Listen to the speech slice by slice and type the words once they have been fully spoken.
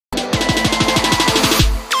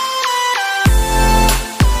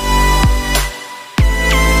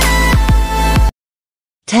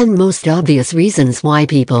10 Most Obvious Reasons Why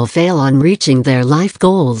People Fail on Reaching Their Life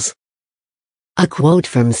Goals. A quote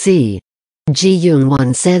from C. G. Jung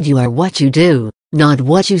once said, "You are what you do, not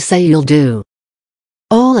what you say you'll do."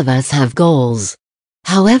 All of us have goals.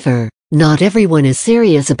 However, not everyone is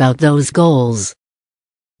serious about those goals.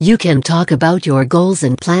 You can talk about your goals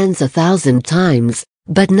and plans 1,000 times,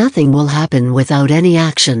 but nothing will happen without any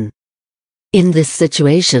action. In this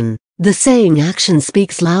situation, the saying "action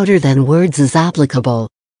speaks louder than words" is applicable.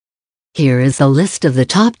 Here is a list of the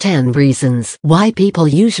top 10 reasons why people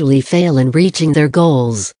usually fail in reaching their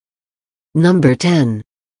goals. Number 10.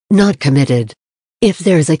 Not committed. If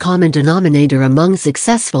there's a common denominator among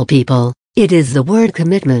successful people, it is the word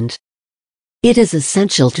commitment. It is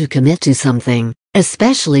essential to commit to something,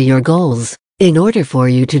 especially your goals, in order for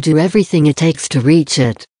you to do everything it takes to reach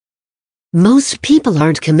it. Most people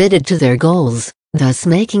aren't committed to their goals, thus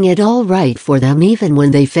making it all right for them even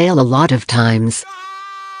when they fail a lot of times.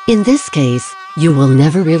 In this case, you will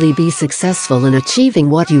never really be successful in achieving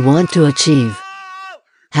what you want to achieve.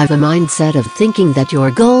 Have a mindset of thinking that your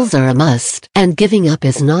goals are a must and giving up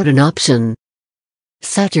is not an option.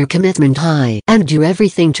 Set your commitment high and do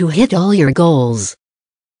everything to hit all your goals.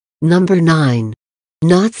 Number 9.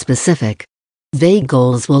 Not specific. Vague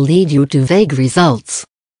goals will lead you to vague results.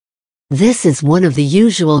 This is one of the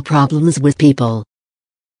usual problems with people.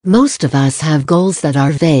 Most of us have goals that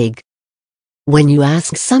are vague. When you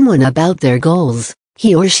ask someone about their goals,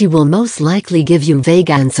 he or she will most likely give you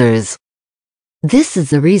vague answers. This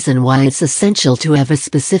is the reason why it's essential to have a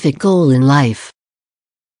specific goal in life.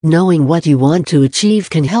 Knowing what you want to achieve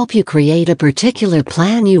can help you create a particular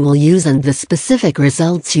plan you will use and the specific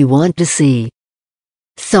results you want to see.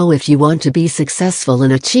 So if you want to be successful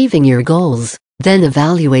in achieving your goals, then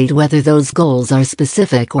evaluate whether those goals are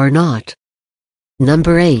specific or not.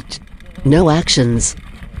 Number 8. No actions.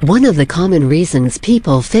 One of the common reasons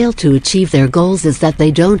people fail to achieve their goals is that they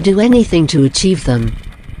don't do anything to achieve them.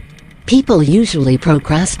 People usually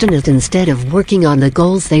procrastinate instead of working on the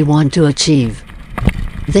goals they want to achieve.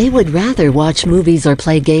 They would rather watch movies or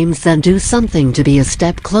play games than do something to be a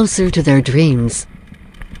step closer to their dreams.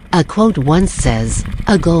 A quote once says,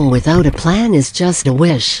 "A goal without a plan is just a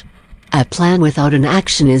wish. A plan without an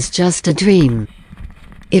action is just a dream."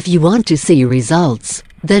 If you want to see results,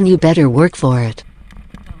 then you better work for it.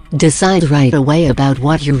 Decide right away about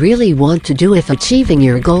what you really want to do if achieving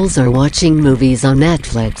your goals or watching movies on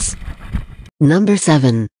Netflix. Number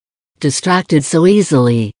 7. Distracted so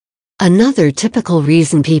easily. Another typical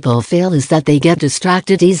reason people fail is that they get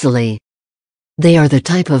distracted easily. They are the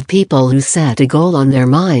type of people who set a goal on their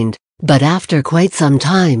mind, but after quite some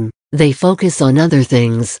time, they focus on other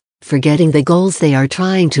things, forgetting the goals they are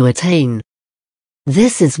trying to attain.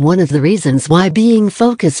 This is one of the reasons why being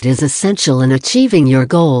focused is essential in achieving your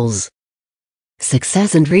goals.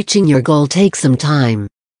 Success in reaching your goal takes some time.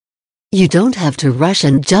 You don't have to rush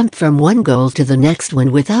and jump from one goal to the next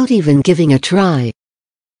one without even giving a try.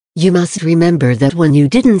 You must remember that when you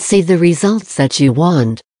didn't see the results that you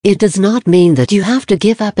want, it does not mean that you have to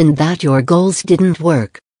give up and that your goals didn't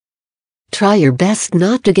work. Try your best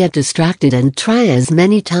not to get distracted and try as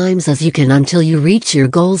many times as you can until you reach your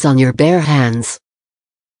goals on your bare hands.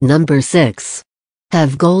 Number 6.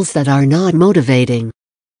 Have goals that are not motivating.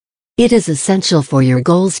 It is essential for your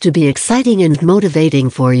goals to be exciting and motivating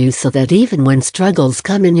for you so that even when struggles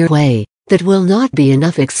come in your way, that will not be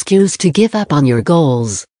enough excuse to give up on your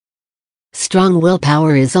goals. Strong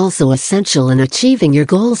willpower is also essential in achieving your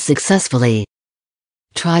goals successfully.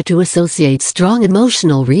 Try to associate strong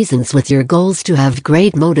emotional reasons with your goals to have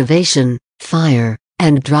great motivation, fire,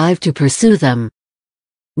 and drive to pursue them.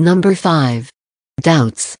 Number 5.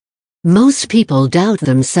 Doubts. Most people doubt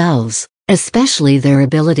themselves, especially their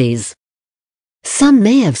abilities. Some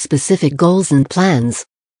may have specific goals and plans.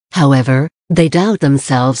 However, they doubt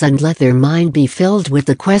themselves and let their mind be filled with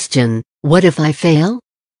the question, "What if I fail?"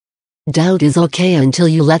 Doubt is okay until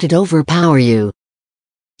you let it overpower you.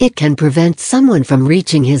 It can prevent someone from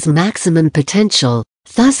reaching his maximum potential,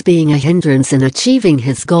 thus being a hindrance in achieving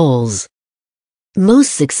his goals.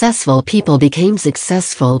 Most successful people became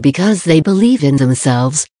successful because they believe in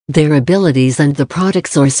themselves, their abilities and the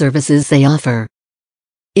products or services they offer.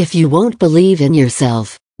 If you won't believe in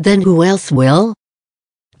yourself, then who else will?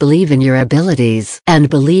 Believe in your abilities and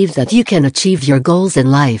believe that you can achieve your goals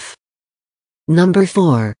in life. Number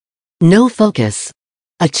 4. No focus.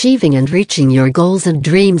 Achieving and reaching your goals and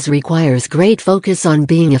dreams requires great focus on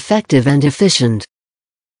being effective and efficient.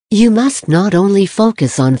 You must not only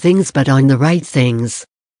focus on things but on the right things.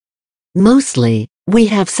 Mostly, we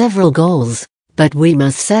have several goals, but we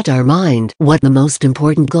must set our mind what the most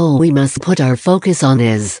important goal we must put our focus on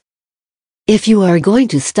is. If you are going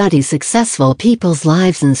to study successful people's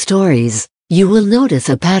lives and stories, you will notice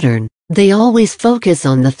a pattern. They always focus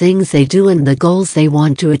on the things they do and the goals they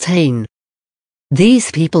want to attain.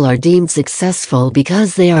 These people are deemed successful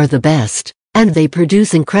because they are the best, and they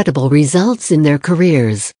produce incredible results in their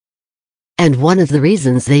careers. And one of the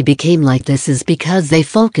reasons they became like this is because they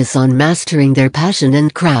focus on mastering their passion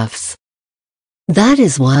and crafts. That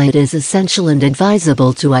is why it is essential and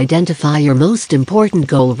advisable to identify your most important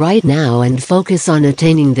goal right now and focus on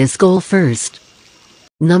attaining this goal first.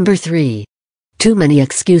 Number 3. Too many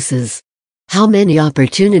excuses. How many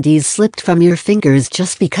opportunities slipped from your fingers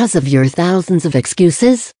just because of your thousands of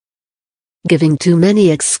excuses? Giving too many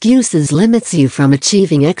excuses limits you from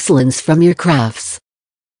achieving excellence from your crafts.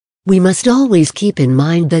 We must always keep in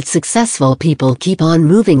mind that successful people keep on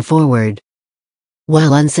moving forward,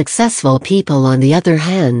 while unsuccessful people, on the other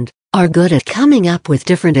hand, are good at coming up with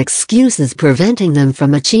different excuses preventing them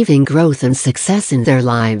from achieving growth and success in their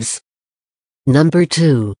lives. Number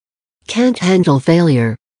 2. Can't handle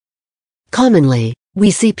failure. Commonly,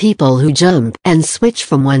 we see people who jump and switch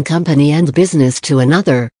from one company and business to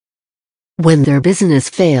another. When their business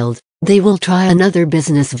failed, they will try another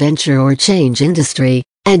business venture or change industry,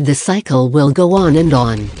 and the cycle will go on and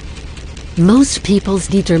on. Most people's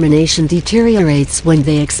determination deteriorates when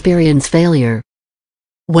they experience failure.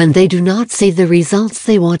 When they do not see the results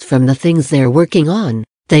they want from the things they're working on,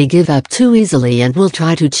 they give up too easily and will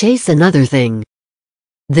try to chase another thing.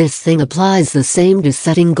 This thing applies the same to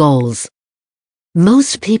setting goals.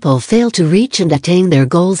 Most people fail to reach and attain their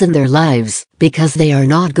goals in their lives because they are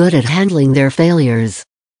not good at handling their failures.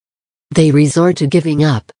 They resort to giving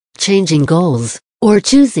up, changing goals, or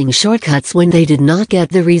choosing shortcuts when they did not get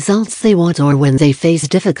the results they want or when they face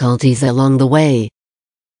difficulties along the way.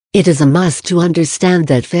 It is a must to understand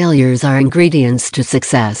that failures are ingredients to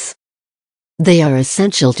success. They are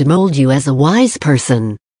essential to mold you as a wise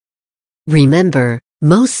person. Remember,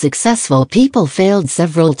 most successful people failed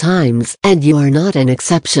several times, and you are not an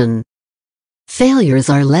exception. Failures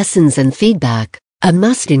are lessons and feedback, a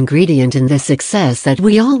must ingredient in the success that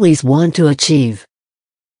we always want to achieve.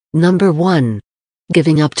 Number 1.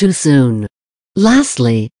 Giving up too soon.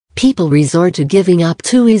 Lastly, people resort to giving up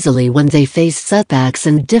too easily when they face setbacks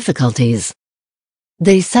and difficulties.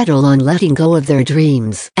 They settle on letting go of their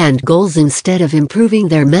dreams and goals instead of improving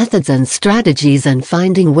their methods and strategies and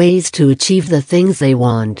finding ways to achieve the things they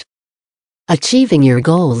want. Achieving your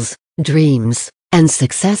goals, dreams, and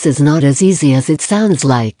success is not as easy as it sounds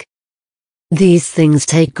like. These things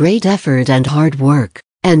take great effort and hard work,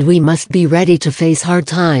 and we must be ready to face hard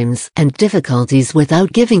times and difficulties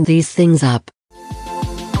without giving these things up.